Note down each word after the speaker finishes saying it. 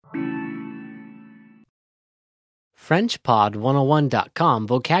FrenchPod101.com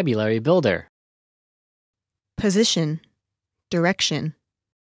Vocabulary Builder. Position, direction.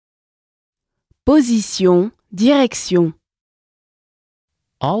 Position, direction.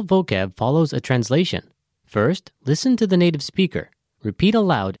 All vocab follows a translation. First, listen to the native speaker. Repeat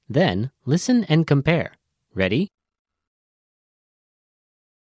aloud, then listen and compare. Ready?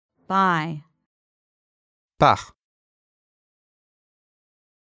 By, Par.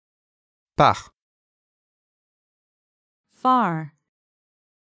 Par. far,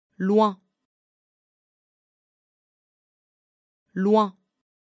 Loin. Loin.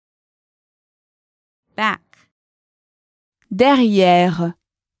 back, Derrière.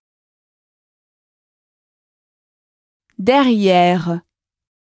 Derrière.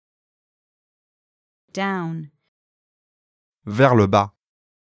 down, Vers le bas.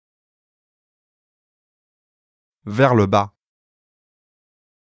 Vers le bas.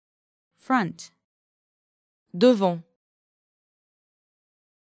 front, Devant.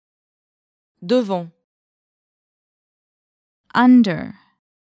 Devant. under,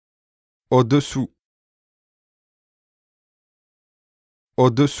 Au-dessous.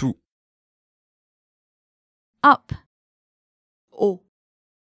 Au-dessous. up, Haut.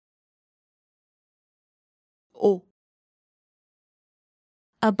 Haut.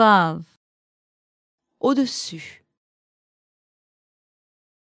 above, Au-dessus.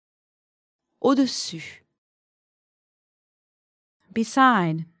 Au-dessus.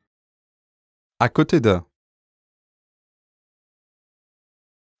 beside, À côté de.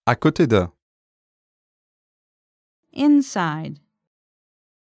 À côté de. inside,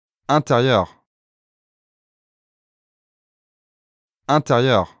 Intérieur.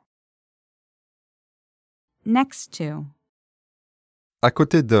 Intérieur. next to, À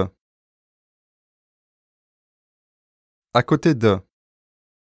côté de. À côté de.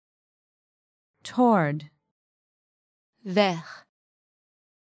 toward, Vers.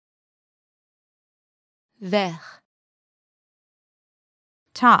 Vers.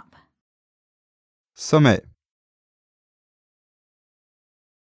 top, Sommet.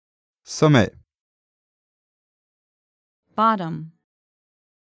 Sommet. bottom,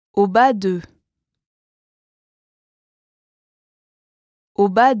 Au bas de. Au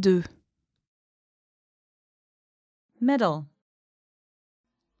bas de. middle,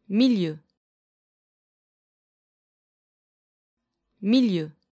 Milieu.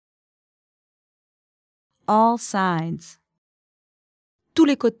 Milieu. all sides, Tous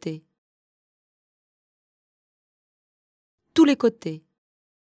les côtés. Tous les côtés.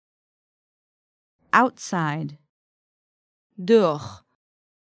 outside, Dehors.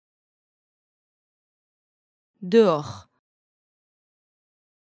 Dehors.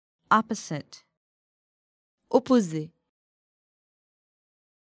 opposite, Opposé.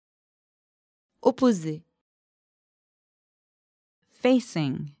 Opposé.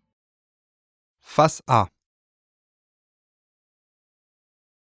 facing, Face à.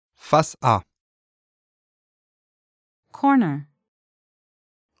 Face à. corner,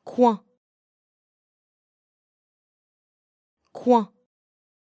 Coin. Coin.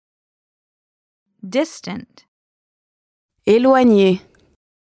 distant, Éloigné.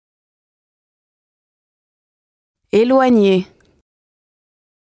 Éloigné.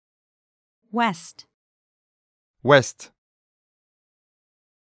 west, Ouest.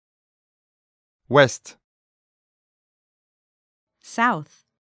 Ouest. south,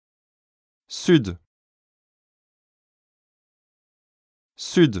 Sud.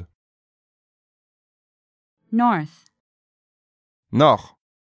 Sud. north, Nord.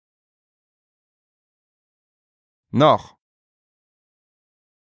 Nord.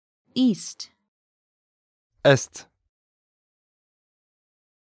 east, Est.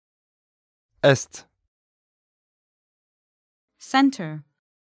 Est. center,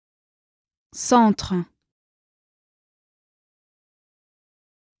 Centre.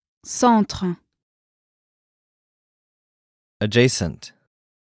 Centre. Adjacent.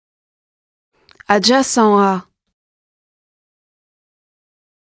 Adjacent à.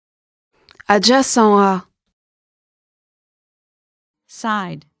 Adjacent à.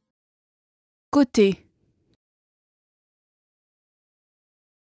 side, Côté.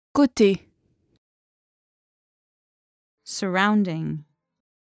 Côté. surrounding,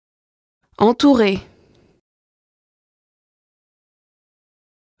 Entouré.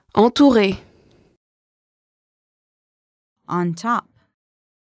 Entouré. on top,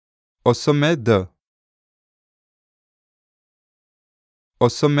 Au sommet de. Au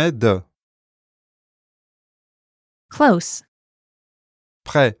sommet de. close,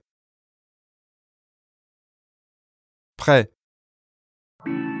 Près. Près.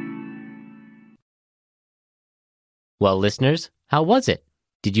 Well, listeners, how was it?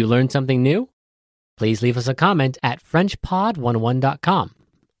 Did you learn something new? Please leave us a comment at FrenchPod101.com.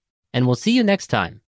 And we'll see you next time.